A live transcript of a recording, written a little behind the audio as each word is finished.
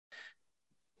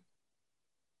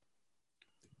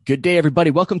Good day,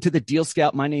 everybody. Welcome to the Deal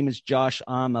Scout. My name is Josh.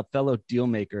 I'm a fellow deal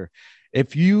maker.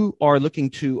 If you are looking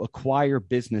to acquire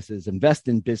businesses, invest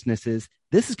in businesses,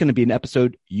 this is going to be an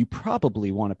episode you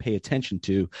probably want to pay attention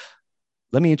to.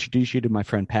 Let me introduce you to my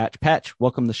friend Patch. Patch,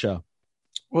 welcome to the show.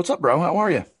 What's up, bro? How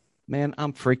are you? Man,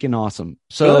 I'm freaking awesome. Good.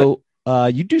 So,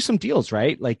 you do some deals,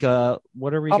 right? Like,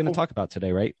 what are we going to Couple. talk about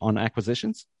today, right? On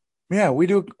acquisitions? Yeah, we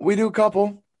do a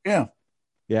couple. Yeah.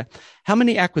 Yeah. How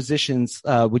many acquisitions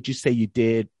would you say you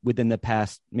did within the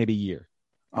past maybe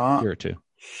Uh, year or two?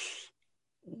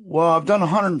 well, I've done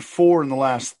 104 in the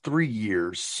last 3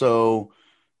 years, so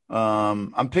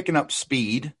I'm picking up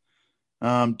speed.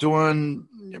 Doing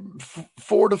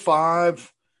 4 to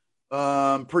 5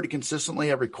 pretty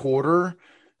consistently every quarter.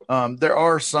 There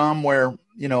are some where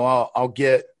I'll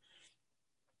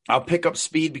pick up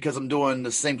speed because I'm doing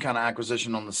the same kind of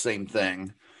acquisition on the same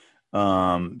thing.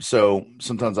 So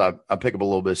sometimes I pick up a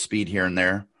little bit of speed here and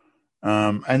there.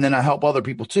 And then I help other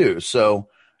people too. So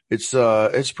it's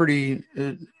pretty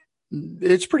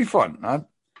fun.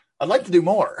 I'd like to do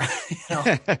more. you know,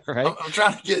 Right. I'm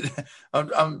trying to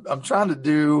I'm trying to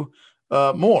do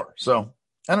more. So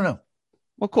I don't know.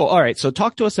 Well, cool. All right. So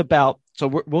talk to us about,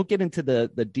 we'll get into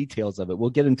the details of it. We'll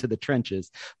get into the trenches,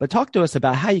 but talk to us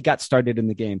about how you got started in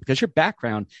the game, because your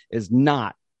background is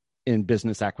not in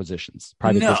business acquisitions,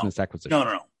 private No, business acquisition.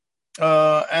 no.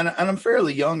 And I'm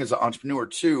fairly young as an entrepreneur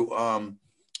too.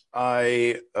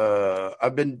 I've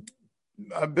been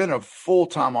a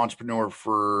full-time entrepreneur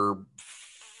for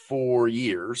 4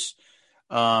 years.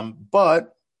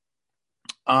 But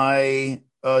I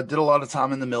did a lot of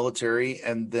time in the military,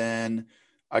 and then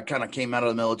I kind of came out of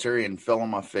the military and fell on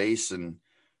my face and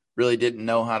really didn't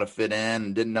know how to fit in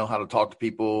and didn't know how to talk to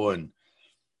people. And,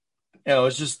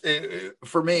 it's just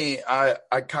for me, I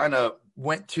kind of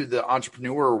went to the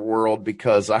entrepreneur world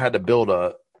because I had to build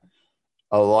a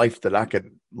life that I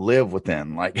could live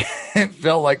within. Like it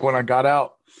felt like when I got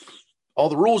out, all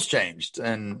the rules changed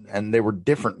and they were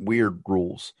different, weird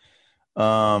rules.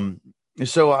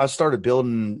 So I started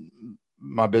building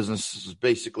my business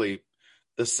basically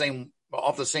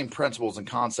off the same principles and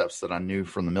concepts that I knew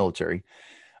from the military.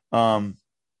 And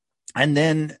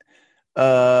then,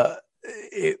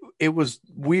 it was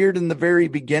weird in the very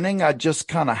beginning. I just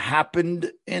kind of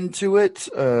happened into it.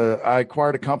 I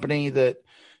acquired a company that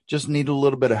just needed a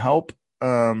little bit of help.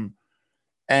 And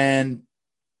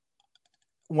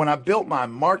when I built my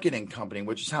marketing company,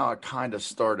 which is how I kind of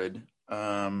started,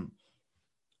 when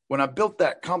I built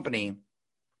that company,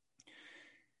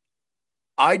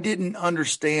 I didn't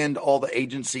understand all the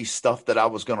agency stuff that I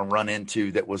was going to run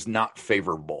into that was not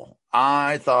favorable.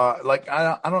 I thought like,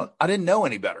 I didn't know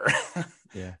any better.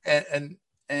 Yeah.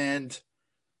 and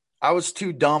I was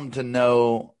too dumb to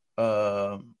know,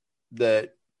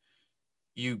 that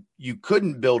you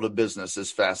couldn't build a business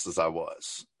as fast as I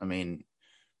was. I mean,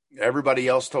 everybody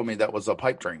else told me that was a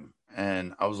pipe dream.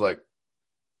 And I was like,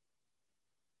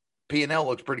 P&L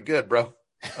looks pretty good, bro.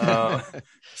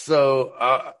 So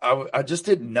I just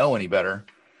didn't know any better.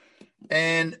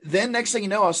 And then next thing you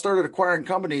know, I started acquiring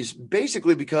companies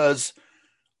basically because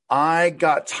I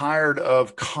got tired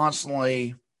of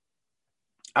constantly,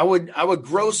 I would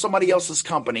grow somebody else's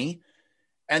company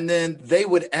and then they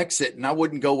would exit and I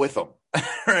wouldn't go with them.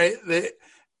 Right.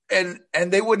 And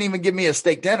they wouldn't even give me a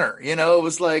steak dinner. It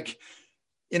was like,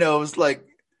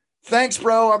 thanks,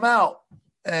 bro, I'm out.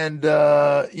 And,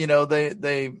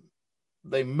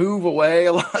 they move away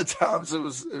a lot of times. It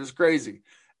was crazy.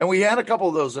 And we had a couple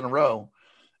of those in a row.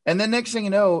 And then next thing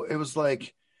you know, it was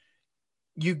like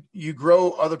you grow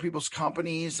other people's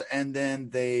companies and then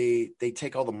they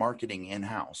take all the marketing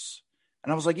in-house.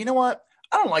 And I was like, you know what?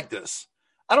 I don't like this.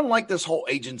 I don't like this whole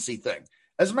agency thing.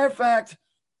 As a matter of fact,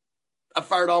 I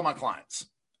fired all my clients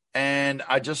and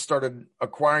I just started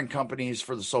acquiring companies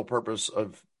for the sole purpose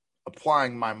of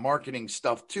applying my marketing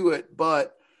stuff to it,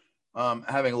 but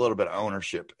having a little bit of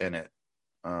ownership in it,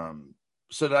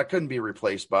 so that I couldn't be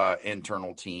replaced by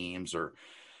internal teams or,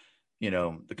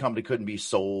 the company couldn't be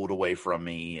sold away from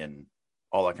me and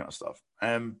all that kind of stuff.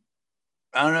 And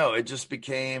I don't know, it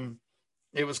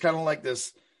was kind of like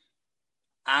this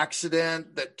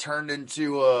accident that turned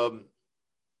into I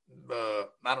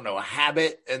don't know, a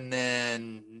habit. And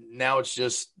then now it's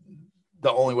just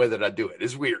the only way that I do it.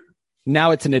 It's weird.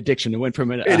 Now it's an addiction. It went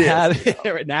from a habit,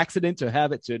 an accident to a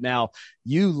habit to now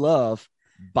you love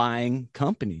buying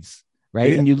companies,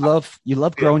 right? Yeah. And you love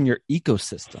growing your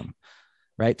ecosystem,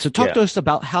 right? So talk to us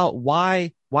about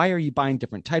why are you buying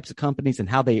different types of companies and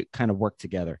how they kind of work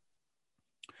together?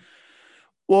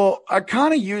 Well, I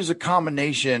kind of use a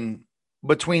combination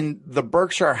between the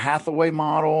Berkshire Hathaway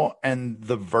model and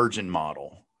the Virgin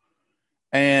model.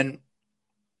 And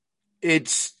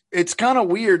it's kind of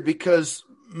weird because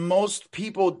most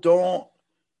people don't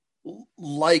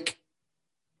like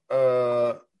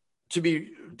to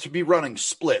be running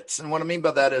splits. And what I mean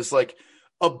by that is like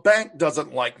a bank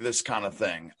doesn't like this kind of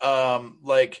thing.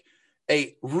 Like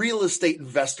a real estate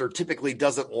investor typically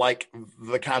doesn't like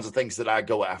the kinds of things that I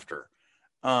go after.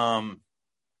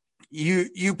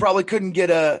 You probably couldn't get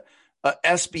a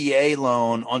SBA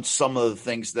loan on some of the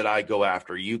things that I go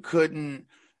after. You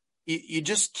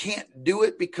just can't do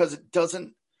it because it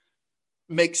doesn't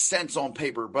make sense on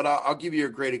paper. But I'll give you a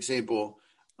great example.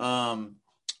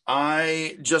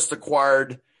 I just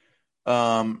acquired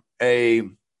a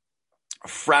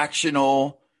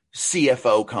fractional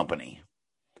CFO company.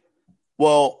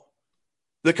 Well,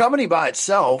 the company by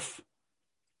itself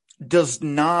does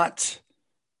not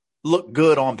look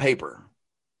good on paper.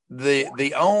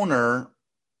 The owner,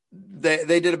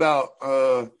 they did about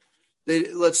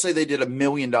let's say they did $1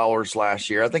 million last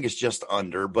year. I think it's just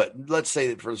under, but let's say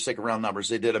that for the sake of round numbers,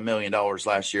 they did $1 million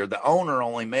last year. The owner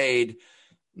only made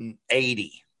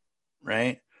 80,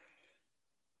 right?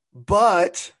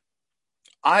 But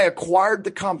I acquired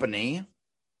the company.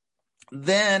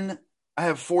 Then I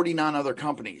have 49 other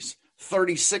companies.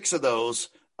 36 of those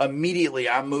immediately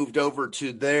I moved over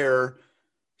to their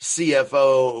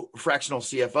CFO, fractional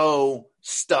CFO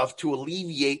stuff to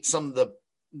alleviate some of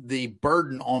the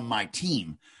burden on my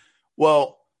team.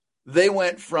 Well, they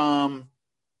went from,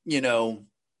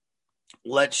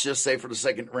 let's just say for the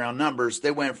second round numbers,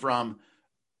 they went from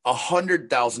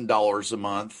 $100,000 a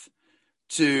month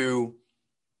to,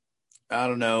 I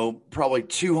don't know, probably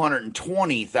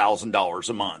 $220,000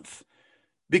 a month,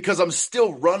 because I'm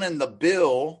still running the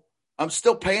bill. I'm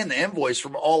still paying the invoice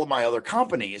from all of my other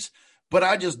companies, but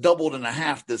I just doubled and a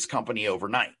half this company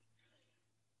overnight.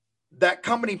 That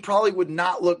company probably would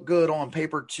not look good on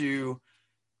paper to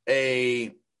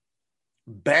a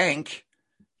bank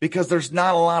because there's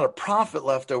not a lot of profit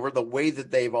left over the way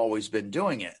that they've always been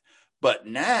doing it. But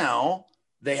now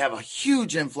they have a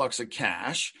huge influx of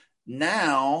cash.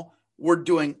 Now we're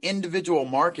doing individual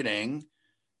marketing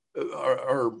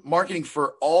or marketing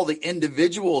for all the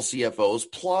individual CFOs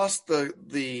plus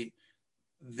the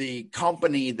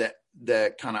company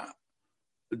that kind of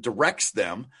directs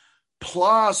them.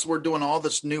 Plus, we're doing all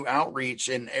this new outreach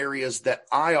in areas that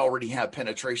I already have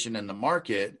penetration in the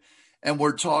market. And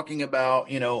we're talking about,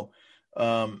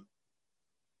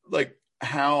 like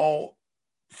how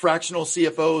fractional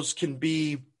CFOs can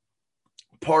be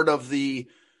part of the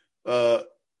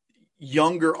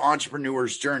younger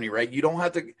entrepreneur's journey, right?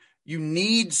 You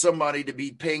need somebody to be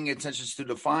paying attention to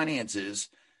the finances,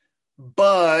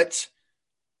 but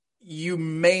you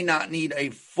may not need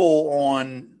a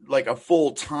full-time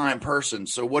person.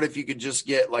 So what if you could just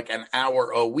get like an hour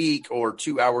a week or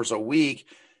 2 hours a week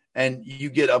and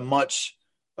you get a much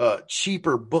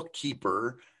cheaper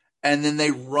bookkeeper, and then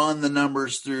they run the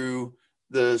numbers through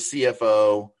the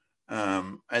CFO,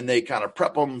 and they kind of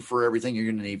prep them for everything you're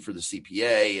going to need for the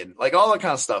CPA and like all that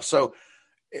kind of stuff. So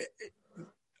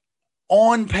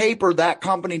on paper, that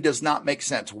company does not make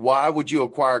sense. Why would you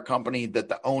acquire a company that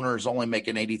the owner is only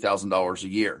making $80,000 a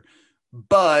year?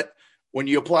 But when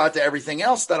you apply it to everything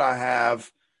else that I have,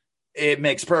 it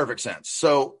makes perfect sense.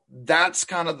 So that's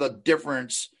kind of the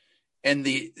difference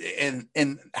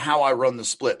in how I run the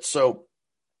split. So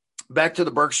back to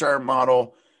the Berkshire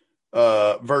model,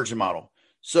 Virgin model.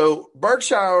 So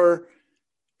Berkshire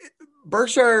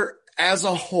as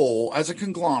a whole, as a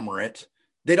conglomerate,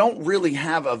 they don't really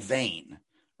have a vein,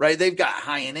 right? They've got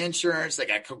high-end insurance. They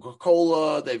got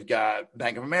Coca-Cola. They've got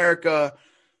Bank of America.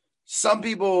 Some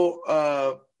people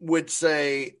would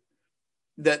say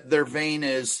that their vein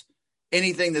is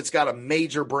anything that's got a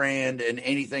major brand and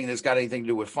anything that's got anything to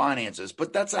do with finances.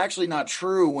 But that's actually not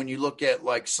true when you look at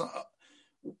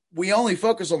we only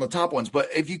focus on the top ones. But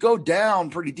if you go down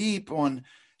pretty deep on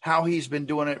how he's been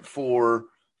doing it for,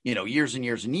 years and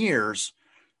years and years,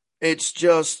 it's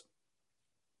just,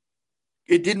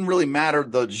 it didn't really matter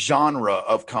the genre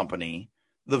of company,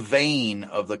 the vein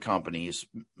of the company's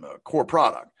core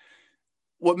product.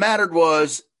 What mattered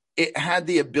was it had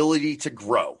the ability to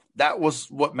grow. That was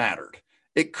what mattered.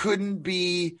 It couldn't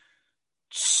be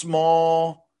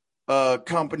small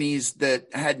companies that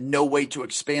had no way to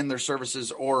expand their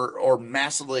services or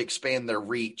massively expand their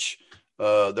reach,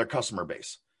 their customer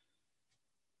base.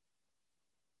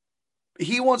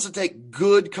 He wants to take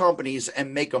good companies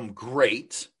and make them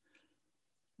great.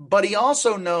 But he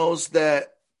also knows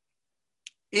that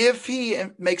if he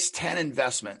makes 10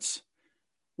 investments,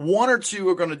 1 or 2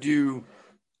 are going to do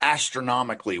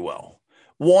astronomically well.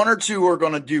 1 or 2 are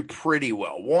going to do pretty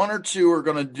well. 1 or 2 are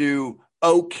going to do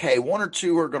okay. 1 or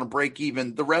 2 are going to break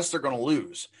even. The rest are going to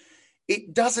lose.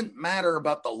 It doesn't matter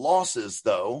about the losses,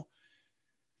 though.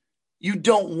 You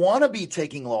don't want to be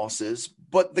taking losses,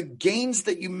 but the gains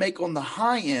that you make on the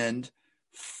high end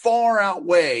far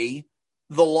outweigh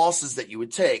the losses that you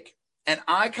would take. And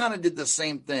I kind of did the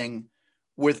same thing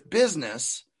with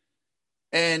business.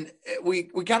 And we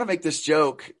kind of make this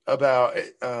joke about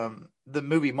the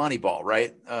movie Moneyball,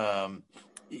 right?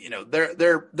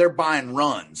 They're buying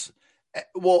runs.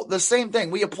 Well, the same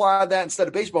thing. We apply that instead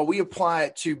of baseball. We apply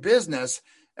it to business,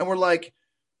 and we're like,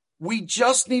 we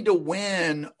just need to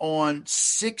win on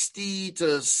 60 to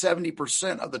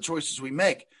 70% of the choices we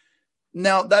make.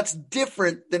 Now, that's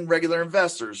different than regular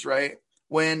investors, right?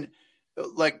 When,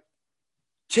 like,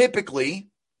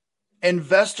 typically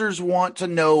investors want to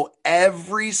know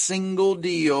every single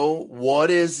deal.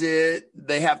 What is it?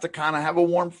 They have to kind of have a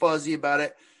warm fuzzy about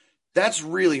it. That's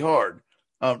really hard.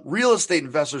 Real estate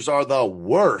investors are the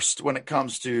worst when it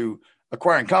comes to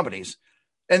acquiring companies.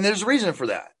 And there's a reason for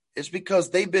that. It's because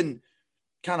they've been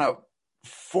kind of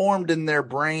formed in their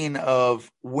brain of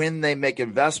when they make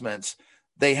investments,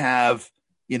 they have,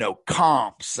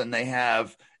 comps, and they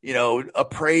have,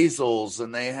 appraisals,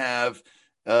 and they have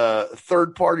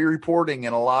third party reporting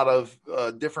in a lot of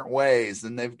different ways.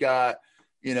 And they've got,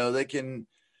 they can,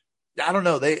 I don't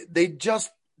know.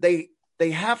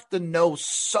 They have to know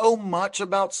so much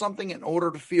about something in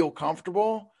order to feel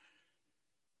comfortable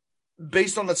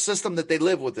based on the system that they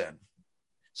live within.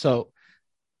 So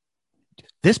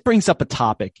this brings up a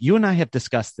topic. You and I have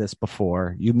discussed this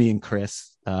before. You, me, and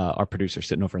Chris, our producer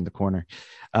sitting over in the corner.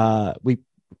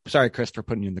 Sorry, Chris, for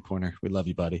putting you in the corner. We love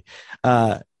you, buddy. We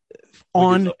love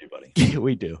you, buddy.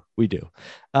 We do.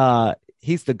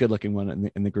 He's the good looking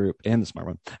one in the group and the smart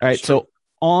one. All right. Sure. So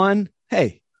on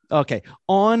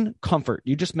comfort,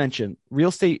 you just mentioned real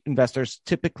estate investors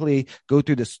typically go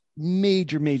through this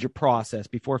major process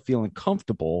before feeling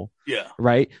comfortable. Yeah.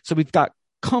 Right. So we've got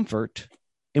comfort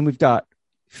and we've got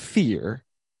fear,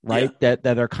 right? Yeah.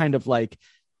 That are kind of like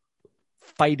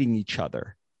fighting each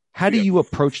other. How do you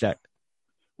approach that?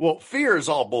 Well, fear is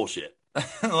all bullshit.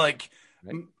 Like,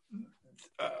 right.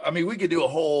 I mean, we could do a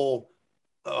whole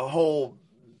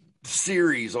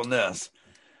series on this.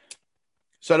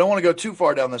 So I don't want to go too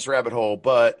far down this rabbit hole,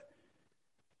 but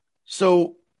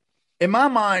so in my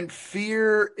mind,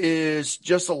 fear is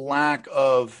just a lack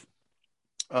of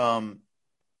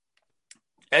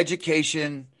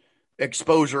education,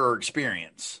 exposure, or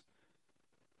experience.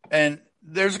 And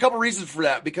there's a couple reasons for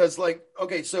that, because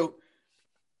so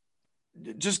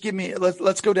just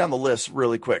let's go down the list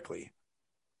really quickly.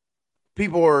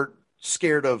 People are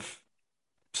scared of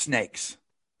snakes,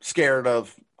 scared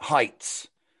of heights,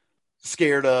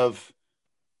 scared of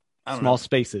small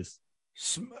spaces,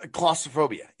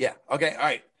 claustrophobia. Yeah. Okay. All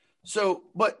right. So,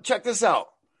 but check this out.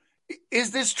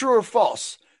 Is this true or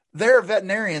false? There are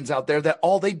veterinarians out there that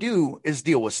all they do is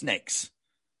deal with snakes.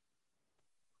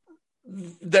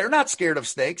 They're not scared of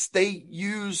snakes. They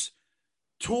use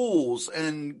tools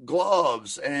and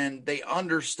gloves, and they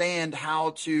understand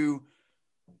how to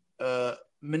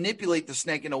manipulate the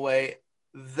snake in a way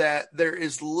that there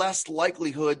is less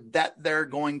likelihood that they're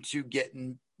going to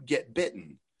get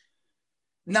bitten.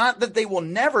 Not that they will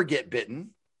never get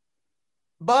bitten,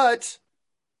 but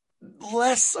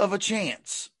less of a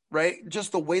chance, right?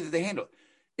 Just the way that they handle it.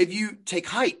 If you take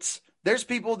heights, there's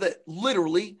people that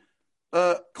literally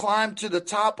climb to the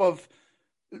top of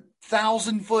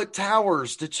 1,000-foot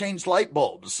towers to change light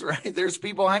bulbs, right? There's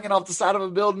people hanging off the side of a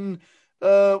building,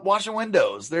 washing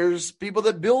windows. There's people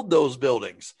that build those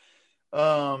buildings.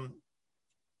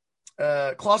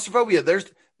 Claustrophobia.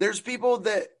 There's people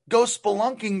that go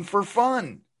spelunking for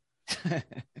fun,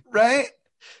 right?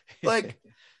 Like,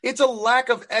 it's a lack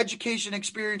of education,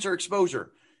 experience, or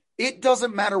exposure. It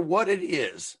doesn't matter what it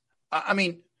is. I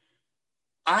mean,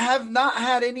 I have not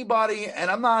had anybody, and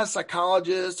I'm not a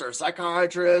psychologist or a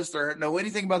psychiatrist or know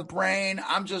anything about the brain.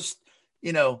 I'm just,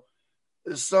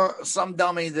 some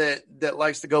dummy that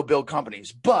likes to go build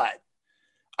companies. But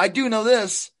I do know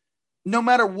this: no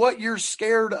matter what you're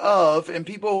scared of and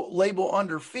people label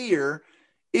under fear,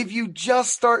 if you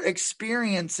just start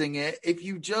experiencing it, if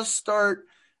you just start,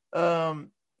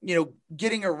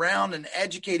 getting around and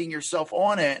educating yourself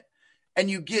on it, and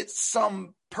you get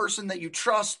some person that you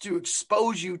trust to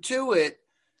expose you to it,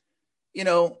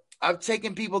 I've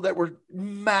taken people that were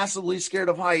massively scared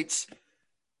of heights,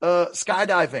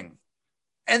 skydiving,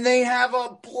 and they have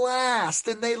a blast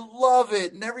and they love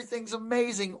it and everything's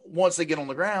amazing once they get on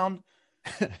the ground.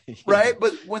 Yeah. Right.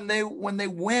 But when they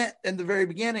went in the very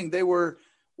beginning, they were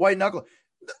white knuckle.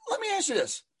 Let me ask you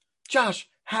this, Josh,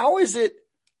 how is it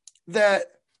that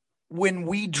when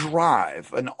we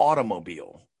drive an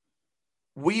automobile,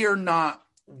 we are not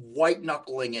white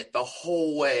knuckling it the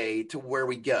whole way to where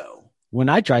we go. When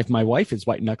I drive, my wife is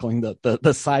white knuckling the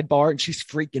sidebar and she's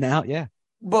freaking out. Yeah.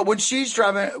 But when she's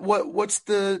driving, what's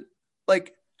the,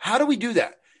 like, how do we do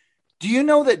that? Do you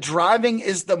know that driving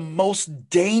is the most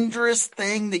dangerous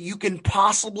thing that you can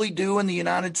possibly do in the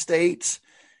United States?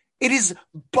 It is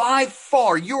by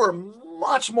far, you are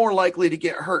much more likely to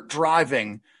get hurt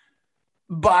driving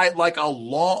by like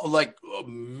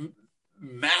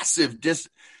massive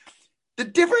the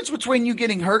difference between you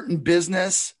getting hurt in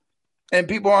business, and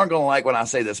people aren't going to like when I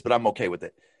say this, but I'm okay with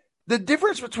it. The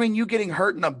difference between you getting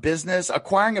hurt in a business,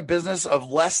 acquiring a business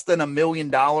of less than $1 million,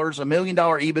 $1 million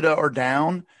EBITDA or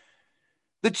down,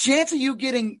 the chance of you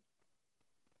getting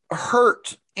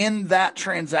hurt in that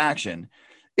transaction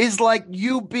is like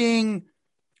you being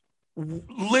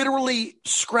literally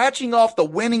scratching off the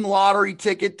winning lottery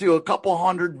ticket to a couple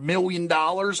 $100 million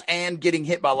and getting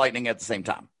hit by lightning at the same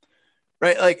time,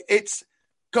 right? Like, it's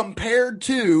compared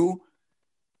to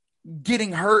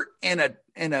getting hurt in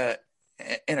a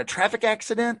traffic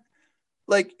accident.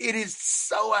 Like, it is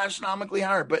so astronomically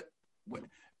higher. But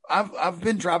I've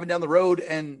been driving down the road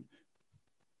and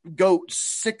go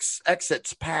 6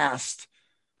 exits past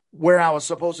where I was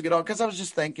supposed to get on, because I was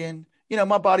just thinking,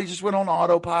 my body just went on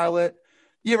autopilot.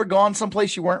 You ever gone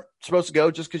someplace you weren't supposed to go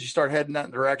just because you start heading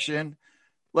that direction?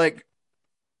 Like,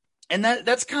 and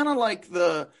that's kind of like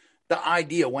the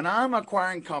idea. When I'm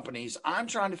acquiring companies, I'm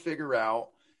trying to figure out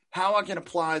how I can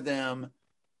apply them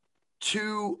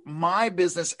to my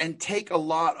business and take a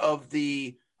lot of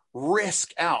the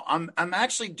risk out. I'm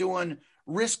actually doing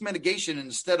risk mitigation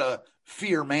instead of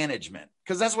fear management,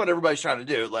 because that's what everybody's trying to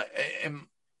do. Like,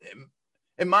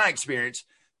 in my experience,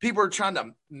 people are trying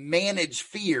to manage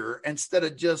fear instead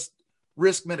of just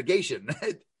risk mitigation.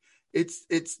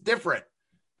 It's different,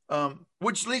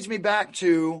 which leads me back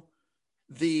to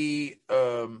the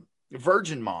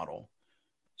Virgin model.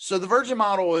 So the Virgin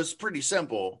model is pretty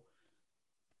simple.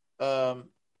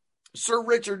 Sir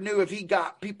Richard knew if he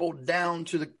got people down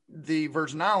to the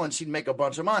Virgin Islands, he'd make a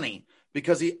bunch of money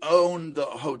because he owned the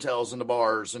hotels and the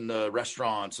bars and the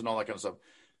restaurants and all that kind of stuff.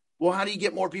 Well, how do you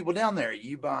get more people down there?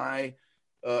 You buy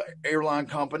an airline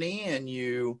company and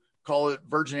you call it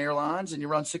Virgin Airlines and you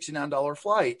run $69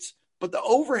 flights. But the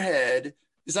overhead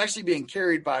is actually being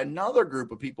carried by another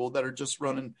group of people that are just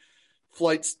running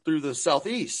flights through the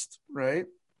Southeast, right?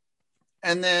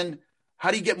 And then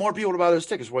how do you get more people to buy those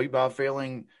tickets? Well, you buy a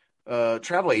failing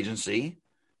travel agency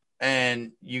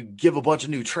and you give a bunch of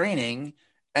new training,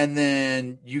 and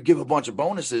then you give a bunch of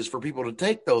bonuses for people to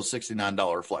take those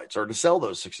 $69 flights or to sell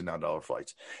those $69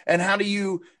 flights. And how do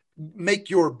you make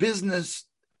your business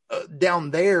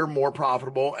down there more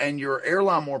profitable and your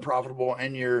airline more profitable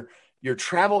and your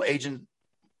travel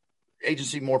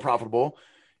agency more profitable?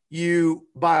 You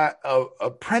buy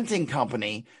a printing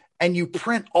company and you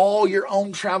print all your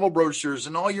own travel brochures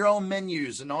and all your own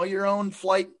menus and all your own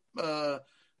flight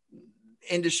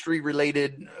industry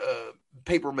related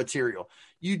paper material.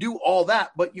 You do all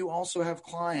that, but you also have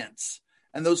clients,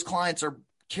 and those clients are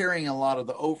carrying a lot of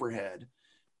the overhead.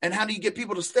 And how do you get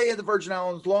people to stay in the Virgin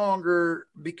Islands longer?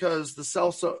 Because the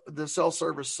cell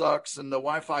service sucks and the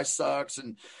Wi-Fi sucks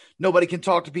and nobody can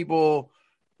talk to people,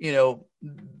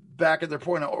 back at their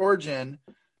point of origin.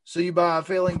 So you buy a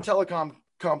failing telecom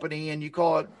company and you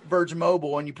call it Virgin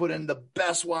Mobile and you put in the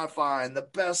best Wi-Fi and the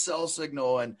best cell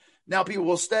signal. And now people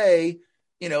will stay,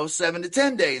 7 to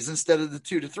 10 days instead of the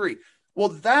 2 to 3. Well,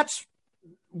 that's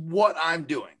what I'm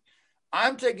doing.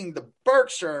 I'm taking the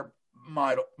Berkshire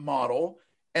model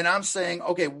and I'm saying,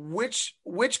 okay, which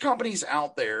companies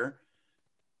out there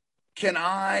can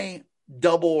I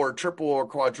double or triple or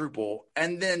quadruple?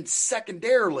 And then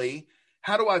secondarily,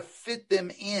 how do I fit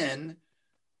them in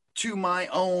to my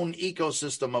own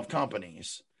ecosystem of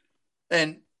companies?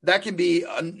 And that can be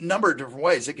a number of different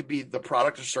ways. It could be the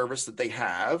product or service that they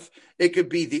have. It could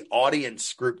be the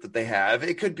audience group that they have.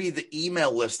 It could be the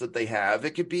email list that they have.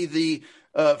 It could be the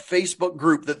Facebook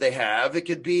group that they have. It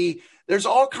could be, there's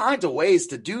all kinds of ways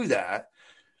to do that.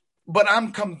 But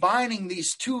I'm combining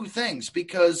these two things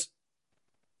because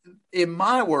in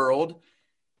my world,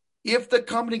 if the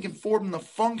company can form the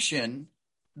function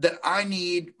that I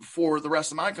need for the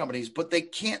rest of my companies, but they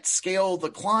can't scale the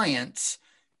clients,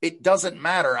 it doesn't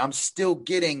matter. I'm still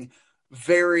getting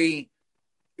very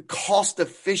cost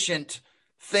efficient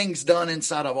things done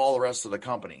inside of all the rest of the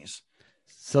companies.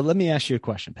 So let me ask you a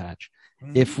question, Patch.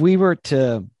 Mm-hmm. If we were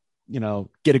to,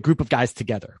 get a group of guys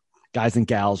together, guys and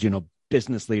gals,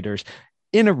 business leaders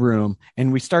in a room,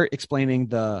 and we start explaining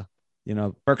the,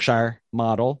 Berkshire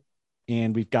model,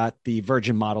 and we've got the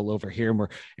Virgin model over here, and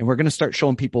we're going to start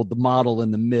showing people the model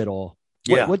in the middle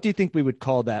Yeah. What do you think we would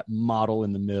call that model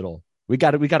in the middle? We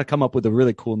got to come up with a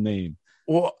really cool name.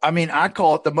 Well, I mean, I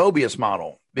call it the Mobius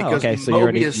model Oh, because okay. So you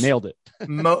already nailed it.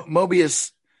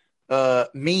 Mobius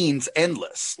means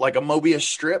endless, like a Mobius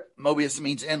strip. Mobius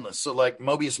means endless. So like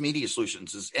Mobius Media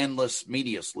Solutions is endless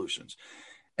media solutions.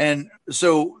 And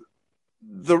so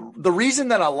the reason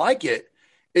that I like it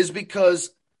is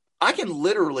because I can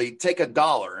literally take a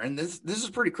dollar, and this is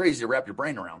pretty crazy to wrap your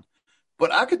brain around,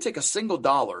 but I could take a single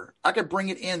dollar, I could bring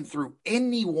it in through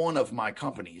any one of my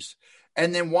companies,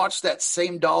 and then watch that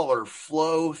same dollar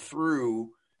flow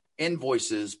through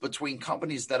invoices between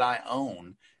companies that I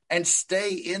own and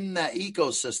stay in that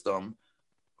ecosystem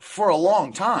for a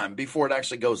long time before it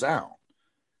actually goes out.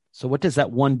 So what does that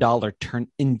 $1 turn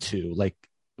into, like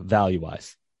value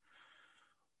wise?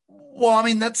 Well, I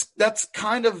mean, that's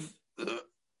kind of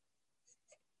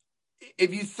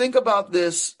if you think about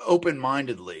this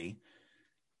open-mindedly,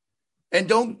 and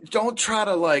don't try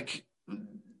to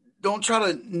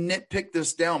nitpick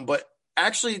this down, but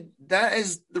actually that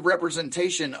is the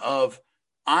representation of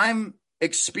I'm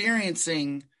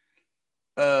experiencing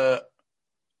uh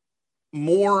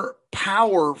more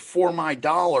power for my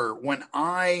dollar when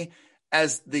I,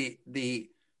 as the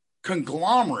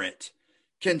conglomerate,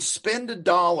 can spend a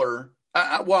dollar.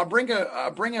 I bring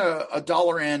a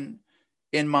dollar in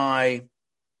my,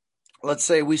 let's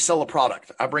say we sell a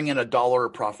product. I bring in a dollar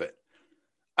of profit.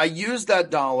 I use that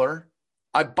dollar.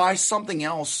 I buy something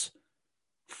else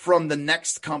from the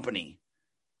next company.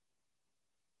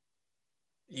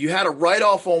 You had a write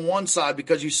off on one side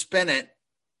because you spent it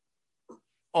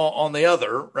on the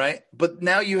other, right? But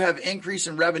now you have increase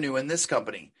in revenue in this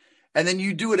company. And then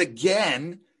you do it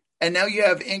again, and now you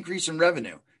have increase in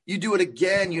revenue. You do it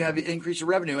again, you have increase in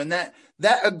revenue. And that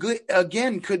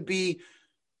again could be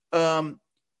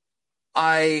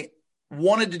I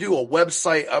wanted to do a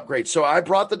website upgrade. So I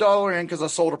brought the dollar in because I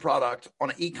sold a product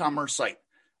on an e-commerce site.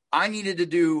 I needed to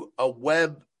do a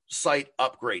website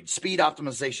upgrade, speed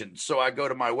optimization. So I go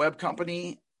to my web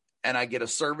company and I get a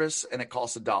service and it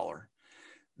costs $1.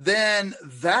 Then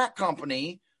that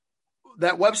company,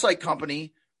 that website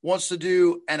company, wants to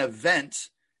do an event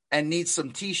and needs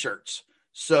some t-shirts.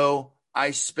 So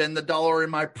I spend the dollar in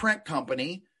my print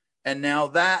company, and now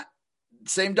that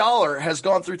same dollar has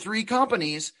gone through 3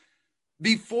 companies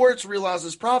before it's realized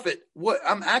as profit. What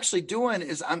I'm actually doing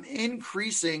is I'm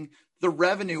increasing the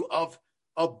revenue of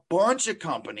a bunch of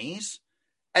companies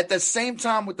at the same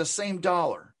time with the same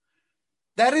dollar.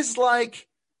 That is like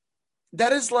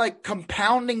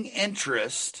compounding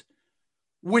interest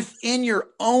within your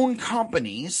own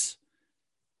companies.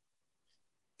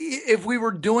 If we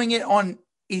were doing it on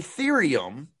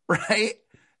Ethereum, right?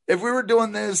 If we were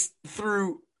doing this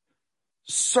through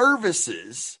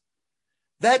services,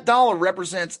 that dollar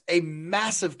represents a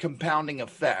massive compounding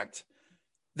effect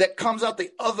that comes out the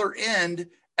other end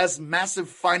as massive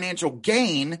financial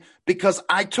gain because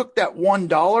I took that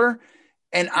 $1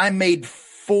 and I made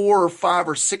 4 or 5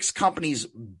 or 6 companies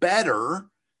better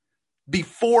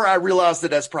before I realized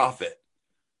it as profit.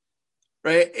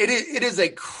 Right? It is a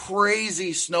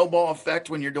crazy snowball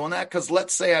effect when you're doing that. Because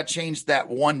let's say I changed that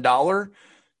 $1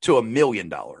 to $1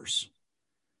 million.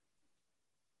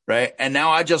 Right? And now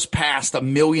I just passed $1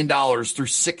 million through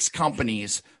 6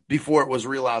 companies before it was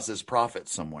realized as profit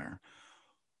somewhere.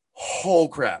 Oh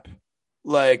crap.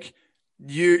 Like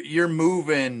you're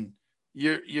moving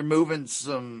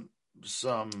some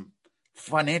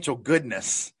financial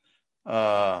goodness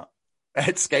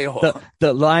at scale.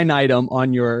 The line item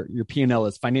on your P&L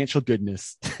is financial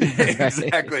goodness.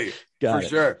 Exactly. Got for it.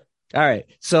 sure. All right.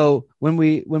 So when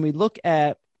we look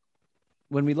at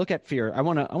fear, I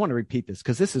want to repeat this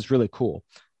because this is really cool.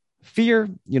 Fear,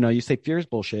 you say fear is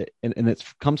bullshit, and it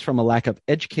comes from a lack of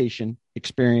education,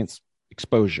 experience,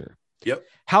 exposure. Yep.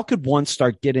 How could one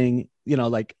start getting,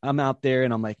 like I'm out there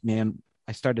and I'm like, man,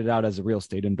 I started out as a real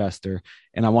estate investor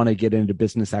and I want to get into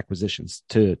business acquisitions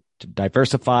to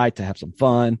diversify, to have some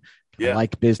fun. Yeah. I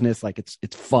like business. Like it's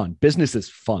fun. Business is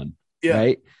fun. Yeah.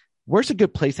 Right. Where's a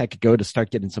good place I could go to start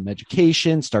getting some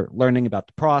education, start learning about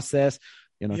the process?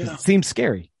 Because it seems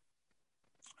scary.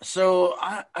 So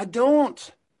I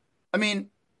mean,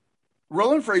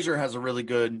 Roland Fraser has a really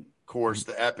good course,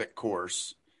 the Epic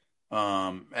course.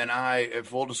 And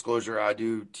full disclosure, I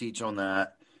do teach on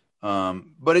that.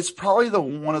 But it's probably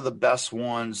one of the best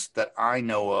ones that I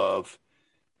know of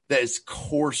that is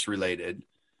course related.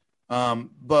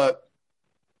 But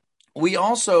we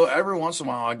also, every once in a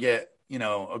while, I get,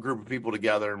 a group of people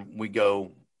together and we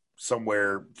go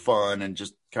somewhere fun and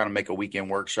just kind of make a weekend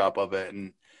workshop of it.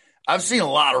 And I've seen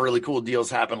a lot of really cool deals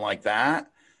happen like that,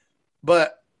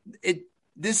 but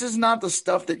this is not the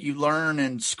stuff that you learn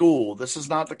in school. This is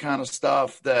not the kind of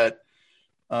stuff that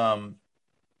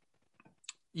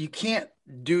you can't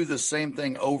do the same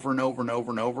thing over and over and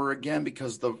over and over again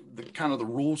because the kind of the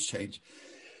rules change.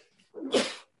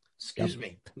 Excuse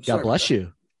me. God bless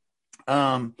you.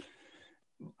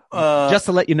 Just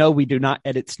to let you know, we do not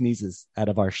edit sneezes out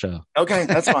of our show. Okay,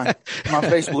 that's fine. My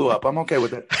face blew up. I'm okay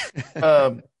with it.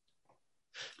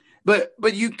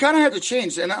 But you kind of have to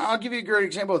change. And I'll give you a great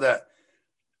example of that.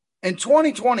 In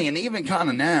 2020, and even kind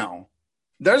of now,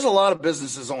 there's a lot of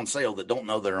businesses on sale that don't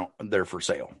know they're for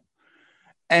sale.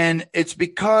 And it's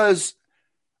because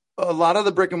a lot of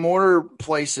the brick and mortar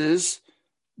places,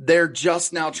 they're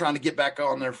just now trying to get back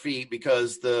on their feet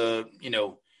because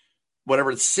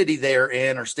whatever city they're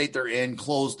in or state they're in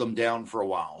closed them down for a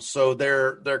while. So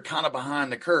they're kind of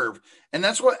behind the curve. And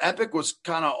that's what Epic was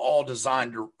kind of all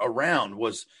designed around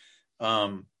was,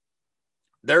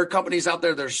 there are companies out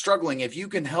there that are struggling. If you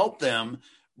can help them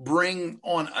bring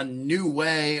on a new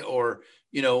way or,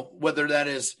 whether that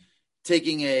is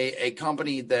taking a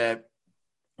company that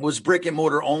was brick and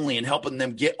mortar only and helping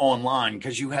them get online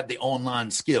because you had the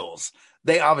online skills.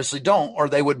 They obviously don't, or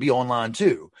they would be online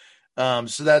too.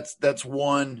 So that's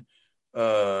one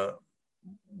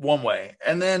way.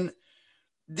 And then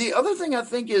the other thing I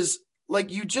think is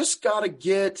like, you just got to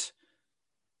get,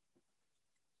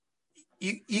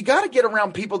 you got to get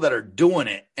around people that are doing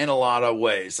it in a lot of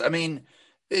ways. I mean,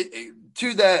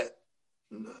 to that,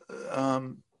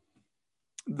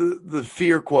 the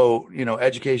fear quote,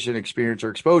 education, experience,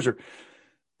 or exposure.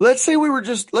 Let's say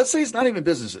it's not even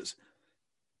businesses.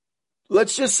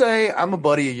 Let's just say I'm a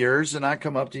buddy of yours and I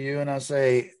come up to you and I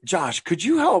say, Josh, could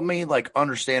you help me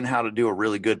understand how to do a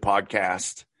really good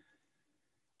podcast?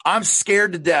 I'm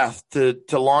scared to death to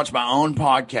launch my own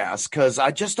podcast because I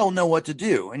just don't know what to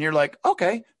do. And you're like,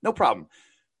 okay, no problem.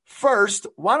 First,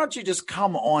 why don't you just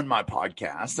come on my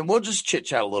podcast and we'll just chit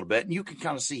chat a little bit and you can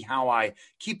kind of see how I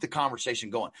keep the conversation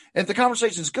going. And if the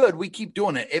conversation's good, we keep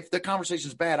doing it. If the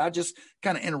conversation's bad, I just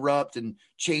kind of interrupt and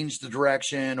change the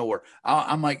direction, or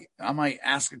I might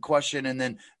ask a question and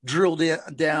then drill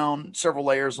down several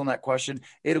layers on that question.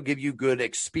 It'll give you good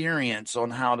experience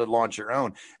on how to launch your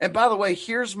own. And by the way,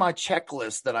 here's my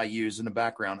checklist that I use in the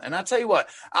background. And I tell you what,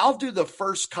 I'll do the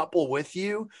first couple with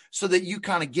you so that you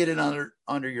kind of get it under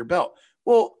your belt.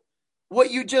 Well,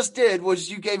 what you just did was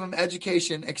you gave them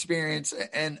education, experience,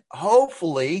 and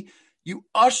hopefully you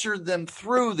ushered them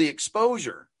through the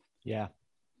exposure. Yeah.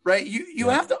 Right. You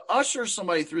have to usher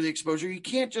somebody through the exposure. You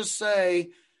can't just say,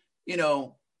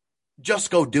 just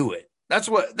go do it. That's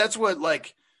what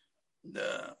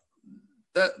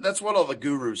all the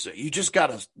gurus say. You just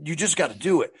gotta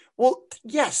do it. Well,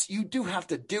 yes, you do have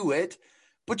to do it,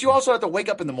 but you also have to wake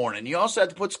up in the morning. You also have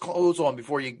to put clothes on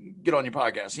before you get on your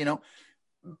podcast.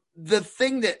 The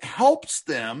thing that helps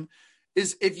them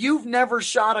is if you've never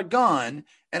shot a gun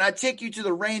and I take you to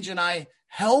the range and I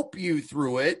help you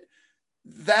through it,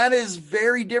 that is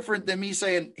very different than me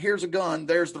saying, here's a gun,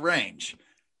 there's the range.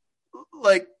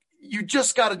 You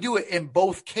just got to do it in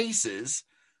both cases,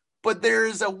 but there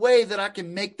is a way that I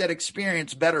can make that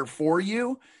experience better for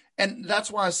you. And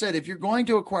that's why I said, if you're going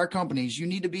to acquire companies, you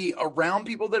need to be around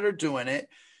people that are doing it.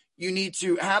 You need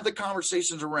to have the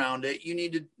conversations around it. You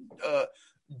need to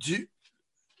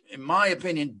in my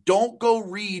opinion, don't go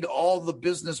read all the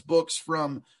business books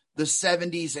from the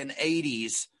 70s and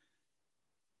 80s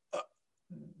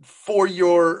for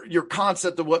your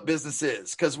concept of what business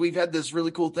is. Because we've had this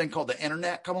really cool thing called the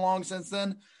internet come along since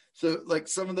then. So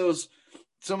some of those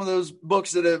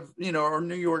books that have, are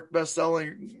New York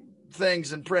best-selling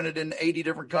things and printed in 80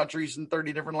 different countries and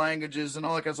 30 different languages and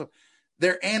all that kind of stuff,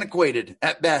 they're antiquated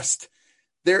at best.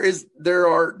 There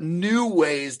are new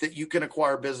ways that you can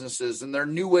acquire businesses, and there are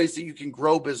new ways that you can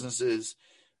grow businesses.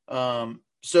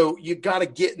 So you got to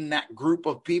get in that group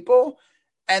of people.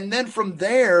 And then from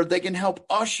there, they can help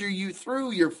usher you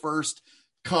through your first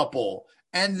couple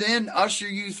and then usher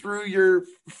you through your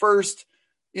first,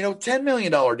 $10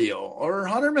 million deal or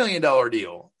 $100 million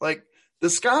deal. The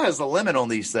sky is the limit on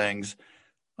these things.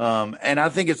 And I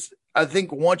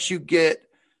think once you get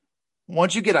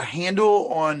a handle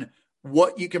on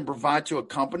what you can provide to a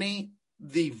company,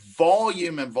 the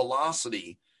volume and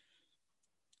velocity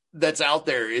that's out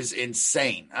there is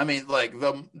insane. I mean,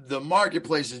 the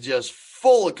marketplace is just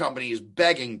full of companies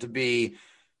begging to be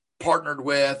partnered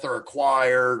with or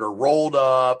acquired or rolled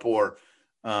up or,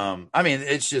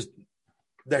 it's just,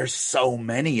 there's so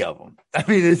many of them. I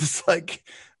mean, it's like,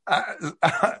 I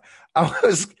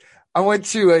went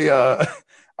to an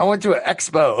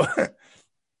expo.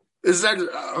 This is actually,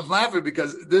 I'm laughing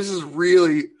because this is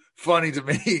really funny to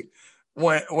me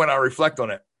when I reflect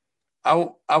on it.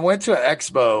 I went to an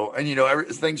expo,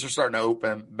 and things are starting to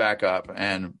open back up,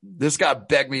 and this guy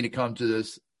begged me to come to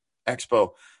this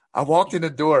expo. I walked in the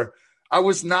door. I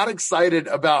was not excited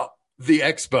about the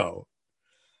expo.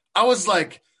 I was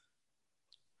like,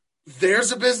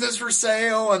 there's a business for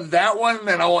sale, and that one,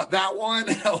 and I want that one,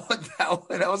 and I want that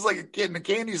one. I was like a kid in a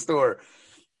candy store.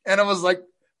 And I was like,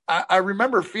 I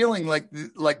remember feeling like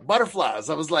butterflies.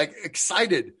 I was like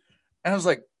excited. And I was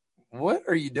like, what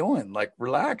are you doing? Like,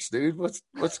 relax, dude. What's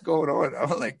going on? I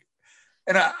was like,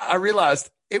 and I realized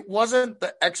it wasn't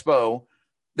the expo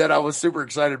that I was super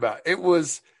excited about. It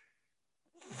was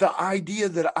the idea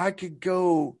that I could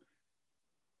go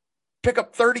pick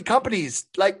up 30 companies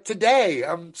like today.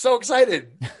 I'm so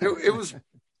excited.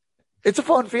 It's a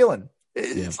fun feeling.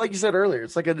 It's like you said earlier,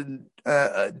 it's like an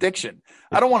addiction.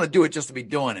 I don't want to do it just to be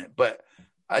doing it, but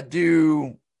I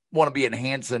do want to be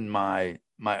enhancing my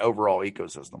overall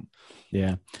ecosystem.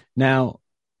 Yeah. Now,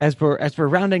 as we're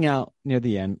rounding out near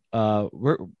the end,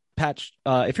 we're Patch.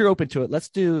 If you're open to it, let's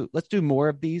do more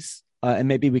of these, and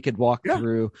maybe we could walk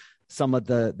through some of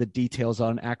the details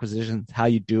on acquisitions, how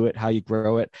you do it, how you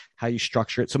grow it, how you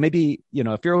structure it. So maybe,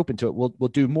 if you're open to it, we'll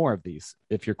do more of these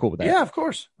if you're cool with that. Yeah, of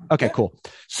course. Okay, cool.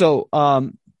 So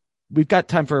we've got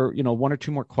time for, one or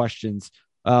two more questions.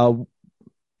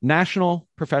 National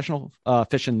Professional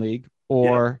Fishing League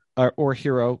or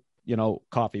Hero,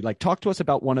 coffee. Like, talk to us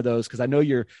about one of those, because I know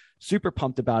you're super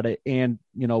pumped about it. And,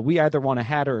 we either want a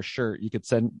hat or a shirt. You could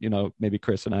send, maybe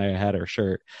Chris and I a hat or a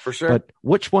shirt. For sure. But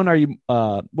which one do you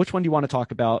want to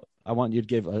talk about? I want you to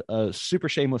give a super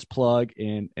shameless plug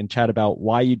and chat about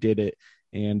why you did it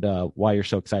and why you're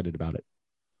so excited about it.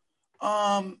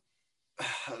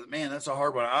 Man, that's a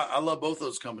hard one. I love both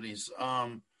those companies.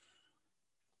 I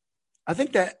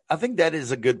think that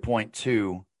is a good point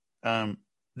too.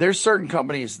 There's certain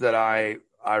companies that I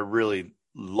really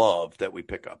love that we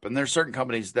pick up, and there's certain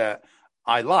companies that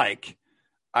I like.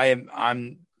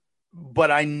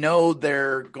 But I know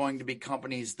they're going to be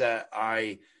companies that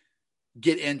I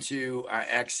get into, I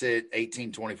exit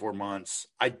 18, 24 months.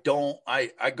 I kind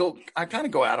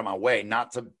of go out of my way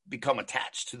not to become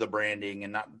attached to the branding,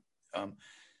 and not,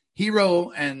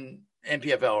 Hero and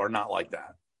NPFL are not like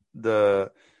that.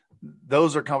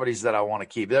 Those are companies that I want to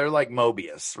keep. They're like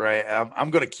Mobius, right?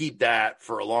 I'm going to keep that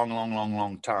for a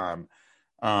long time.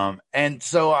 And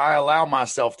so I allow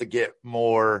myself to get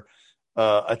more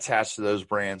attached to those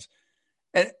brands.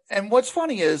 And what's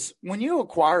funny is when you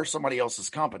acquire somebody else's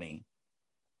company,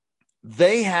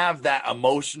 they have that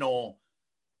emotional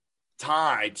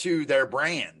tie to their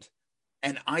brand,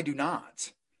 and I do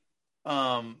not,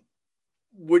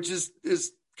 which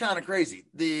is kind of crazy.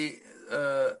 The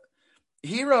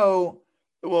Hero,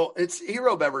 it's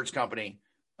Hero Beverage Company.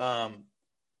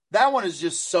 That one is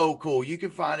just so cool. You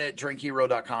can find it at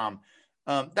drinkhero.com.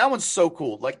 That one's so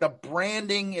cool. Like, the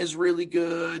branding is really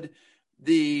good.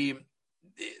 The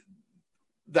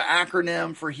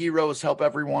acronym for Hero is Help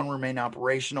Everyone Remain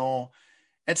Operational.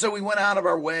 And so we went out of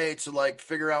our way to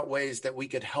figure out ways that we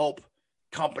could help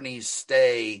companies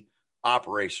stay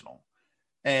operational.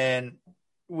 And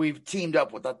we've teamed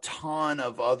up with a ton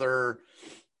of other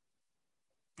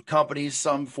companies,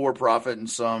 some for profit and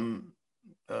some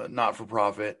not for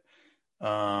profit,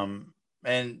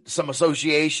 and some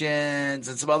associations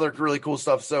and some other really cool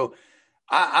stuff. So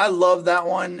I love that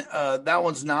one. That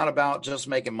one's not about just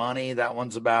making money. That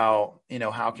one's about,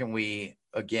 how can we,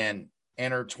 again,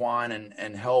 intertwine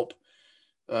and help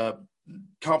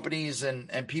companies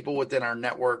and people within our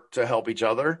network to help each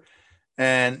other.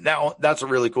 And that's a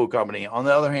really cool company. On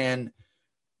the other hand,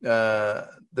 the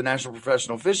National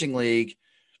Professional Fishing League,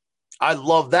 I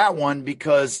love that one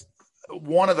because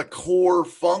one of the core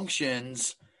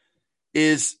functions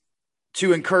is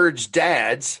to encourage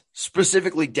dads,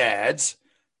 specifically dads,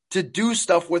 to do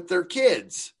stuff with their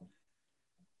kids.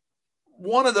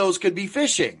 One of those could be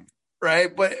fishing,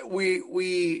 right? But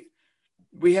we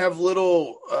have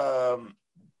little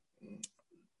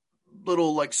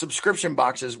like subscription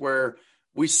boxes where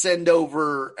we send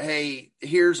over, hey,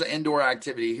 here's an indoor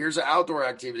activity, here's an outdoor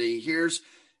activity, here's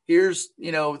 3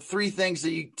 things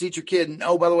that you teach your kid. And,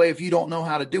 oh, by the way, if you don't know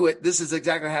how to do it, this is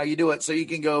exactly how you do it. So you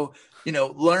can go,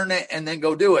 learn it and then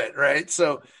go do it. Right.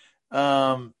 So,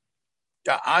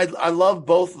 I love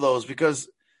both of those because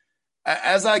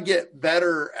as I get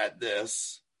better at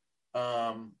this,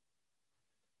 I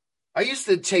used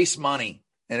to chase money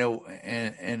in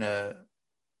a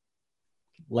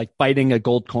like biting a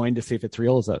gold coin to see if it's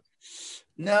real. Is that?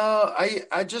 No,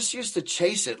 I just used to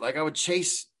chase it. Like, I would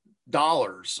chase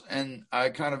dollars, and I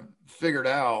kind of figured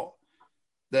out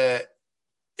that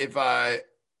if I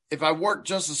worked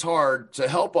just as hard to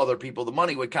help other people, the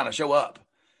money would kind of show up.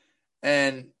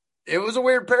 and it was a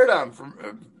weird paradigm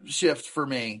shift for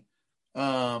me.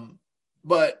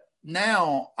 But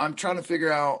now I'm trying to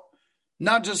figure out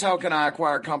not just how can I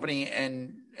acquire a company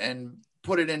and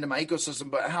put it into my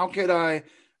ecosystem, but how could I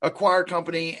acquire a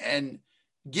company and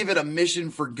give it a mission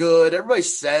for good? Everybody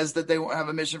says that they won't have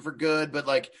a mission for good, but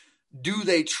like, do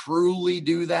they truly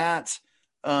do that?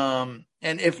 And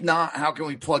if not, how can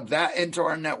we plug that into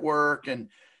our network? And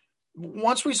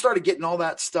once we started getting all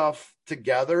that stuff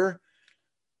together,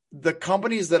 the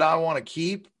companies that I want to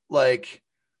keep, like,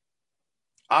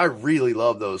 I really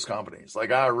love those companies.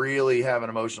 Like, I really have an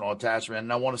emotional attachment,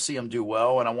 and I want to see them do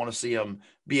well, and I want to see them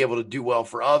be able to do well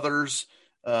for others,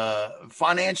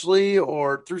 financially,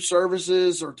 or through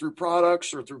services, or through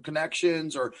products, or through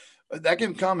connections, or that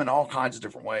can come in all kinds of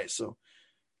different ways. So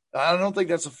I don't think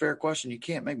that's a fair question. You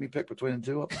can't make me pick between the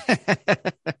two of them.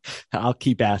 I'll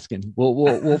keep asking.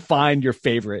 We'll find your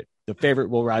favorite. The favorite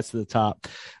will rise to the top.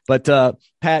 But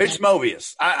Pat, it's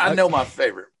Mobius. I know my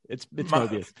favorite. It's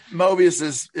Mobius.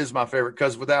 Mobius is my favorite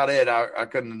because without it, I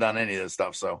couldn't have done any of this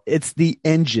stuff. So it's the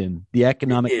engine, the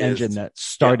economic engine that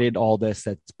started all this,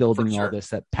 that's building all this,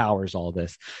 that powers all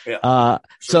this. Yeah.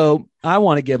 So I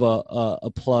want to give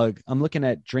a plug. I'm looking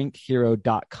at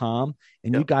drinkhero.com,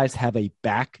 and you guys have a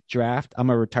backdraft. I'm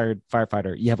a retired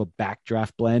firefighter. You have a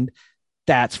backdraft blend.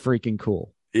 That's freaking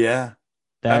cool. Yeah.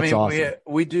 That's awesome.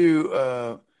 We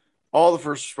do all the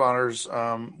first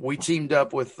responders. We teamed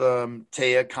up with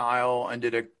Taya Kyle and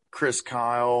did a Chris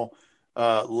Kyle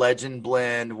Legend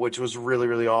blend, which was really,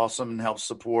 really awesome and helped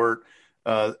support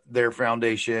their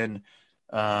foundation.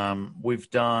 We've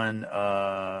done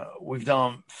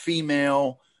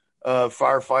female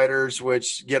firefighters,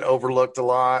 which get overlooked a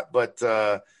lot, but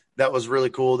that was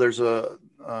really cool. There's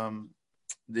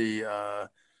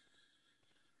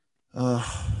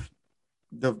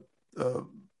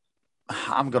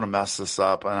I'm going to mess this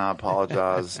up and I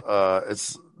apologize.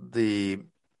 It's the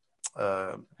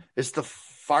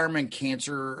Fireman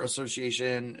Cancer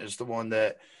Association is the one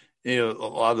that, a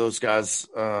lot of those guys,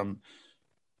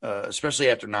 especially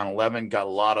after 9/11, got a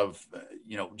lot of,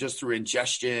 just through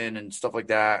ingestion and stuff like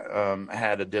that,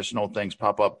 had additional things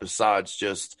pop up besides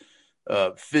just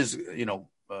physical,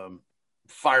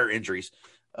 fire injuries.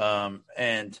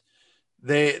 And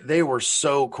they were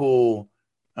so cool.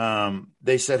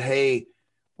 They said, "Hey,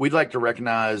 we'd like to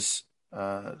recognize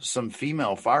some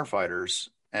female firefighters,"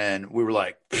 and we were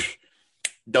like,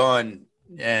 "Done."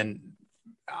 And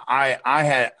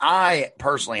I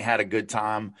personally had a good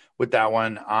time with that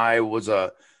one. I was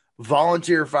a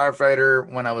volunteer firefighter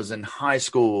when I was in high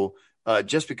school,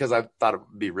 just because I thought it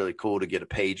would be really cool to get a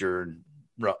pager and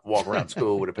walk around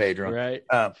school with a pager on. Right.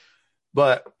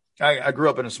 But I grew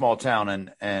up in a small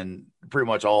town, and pretty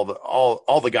much all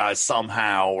the guys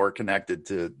somehow were connected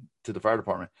to the fire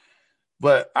department.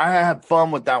 But I had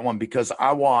fun with that one because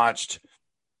I watched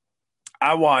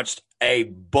a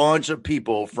bunch of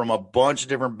people from a bunch of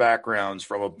different backgrounds,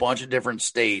 from a bunch of different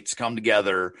states come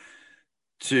together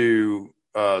to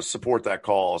support that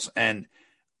cause. And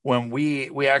when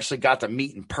we actually got to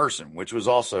meet in person, which was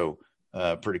also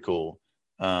pretty cool.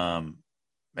 And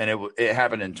it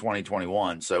happened in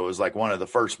 2021. So it was like one of the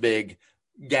first big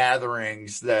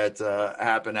gatherings that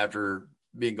happened after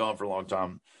being gone for a long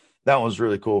time. That was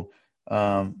really cool.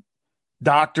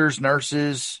 Doctors,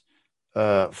 nurses,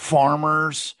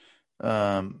 farmers,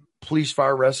 police,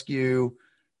 fire rescue.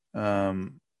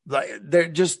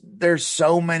 There's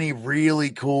so many really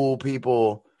cool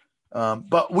people.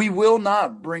 But we will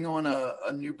not bring on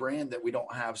a new brand that we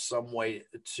don't have some way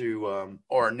to,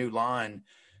 or a new line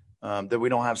that we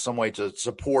don't have some way to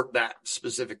support that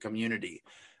specific community.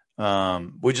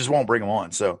 We just won't bring them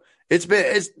on. So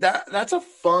that's a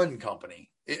fun company.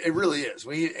 It really is.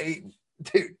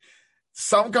 Dude,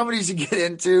 some companies you get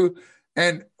into,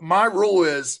 and my rule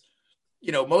is,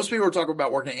 most people are talking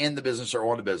about working in the business or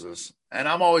on the business. And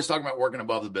I'm always talking about working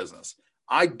above the business.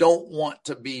 I don't want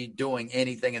to be doing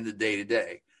anything in the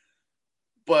day-to-day.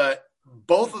 But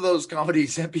both of those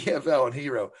companies, NPFL and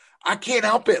Hero, I can't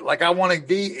help it. Like, I want to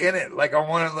be in it. Like,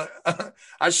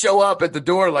 I show up at the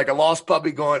door like a lost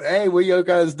puppy going, "Hey, what you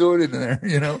guys doing in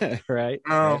there?" Right.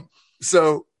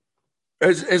 So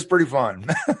it's pretty fun.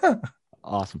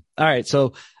 Awesome. All right.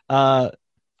 So, I'm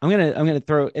going to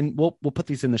throw, and we'll put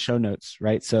these in the show notes,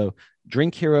 right? So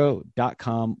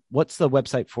drinkhero.com. What's the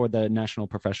website for the National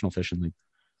Professional Fishing League?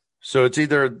 So it's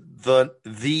either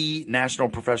the National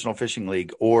Professional Fishing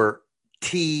League or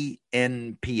TNPFL.com.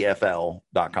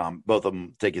 Both of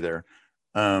them take you there.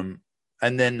 And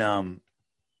then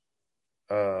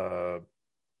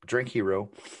Drink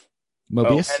Hero.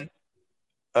 Mobius?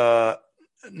 No,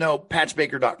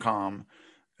 patchbaker.com.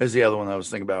 is the other one I was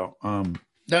thinking about.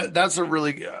 That's a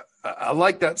really, I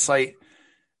like that site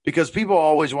because people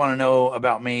always want to know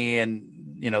about me,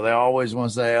 and they always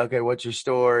want to say, okay, what's your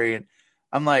story? And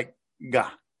I'm like,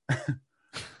 God,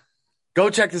 go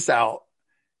check this out.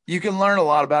 You can learn a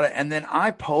lot about it. And then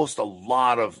I post a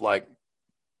lot of like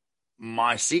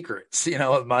my secrets,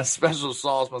 my special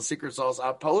sauce, my secret sauce.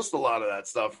 I post a lot of that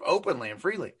stuff openly and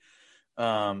freely.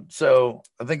 So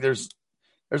I think there's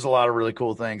a lot of really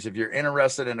cool things. If you're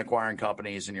interested in acquiring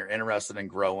companies and you're interested in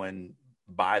growing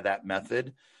by that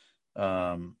method,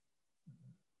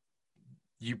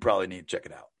 you probably need to check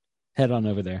it out. Head on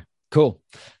over there. Cool.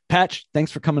 Patch,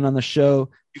 thanks for coming on the show.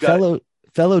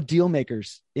 Fellow deal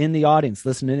makers in the audience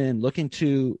listening in, looking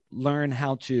to learn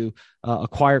how to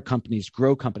acquire companies,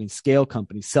 grow companies, scale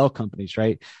companies, sell companies,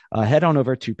 right? Head on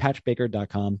over to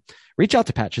patchbaker.com. Reach out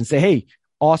to Patch and say, hey,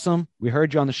 awesome. We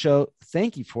heard you on the show.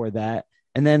 Thank you for that.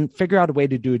 And then figure out a way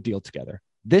to do a deal together.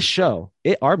 This show,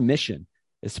 our mission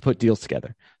is to put deals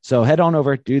together. So head on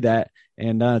over, do that.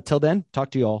 And till then,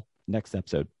 talk to you all next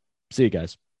episode. See you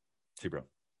guys. See you, bro.